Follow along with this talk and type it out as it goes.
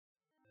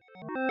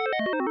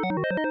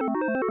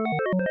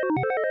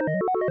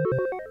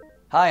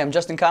Hi, I'm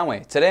Justin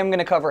Conway. Today I'm going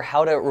to cover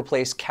how to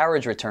replace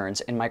carriage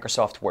returns in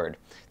Microsoft Word.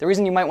 The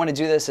reason you might want to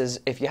do this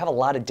is if you have a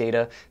lot of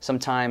data,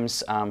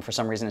 sometimes for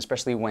some reason,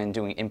 especially when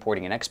doing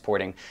importing and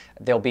exporting,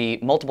 there'll be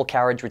multiple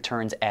carriage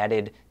returns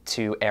added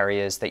to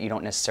areas that you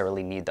don't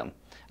necessarily need them.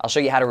 I'll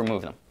show you how to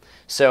remove them.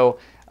 So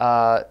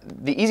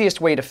the easiest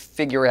way to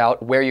figure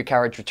out where your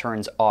carriage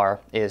returns are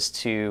is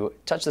to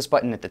touch this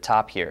button at the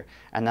top here,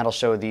 and that'll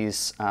show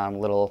these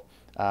little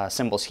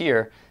symbols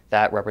here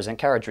that represent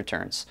carriage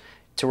returns.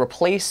 To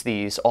replace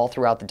these all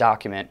throughout the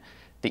document,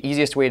 the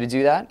easiest way to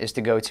do that is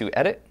to go to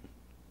Edit,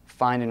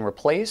 Find and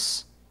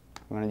Replace.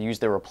 I'm going to use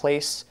the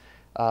Replace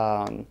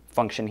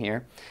function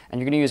here.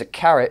 And you're going to use a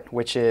caret,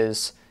 which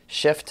is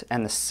Shift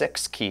and the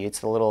 6 key. It's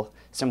the little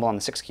symbol on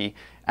the 6 key,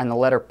 and the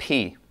letter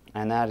P.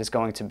 And that is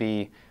going to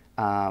be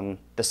the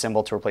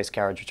symbol to replace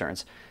carriage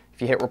returns.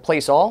 If you hit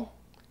Replace All,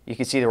 you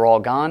can see they're all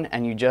gone,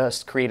 and you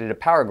just created a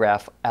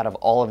paragraph out of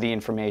all of the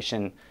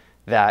information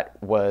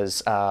that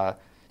was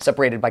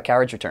separated by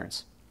carriage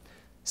returns.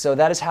 So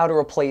that is how to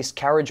replace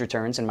carriage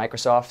returns in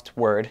Microsoft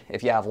Word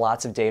if you have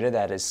lots of data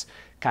that is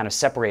kind of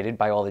separated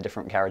by all the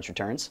different carriage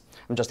returns.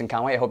 I'm Justin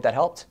Conway. I hope that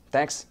helped.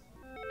 Thanks.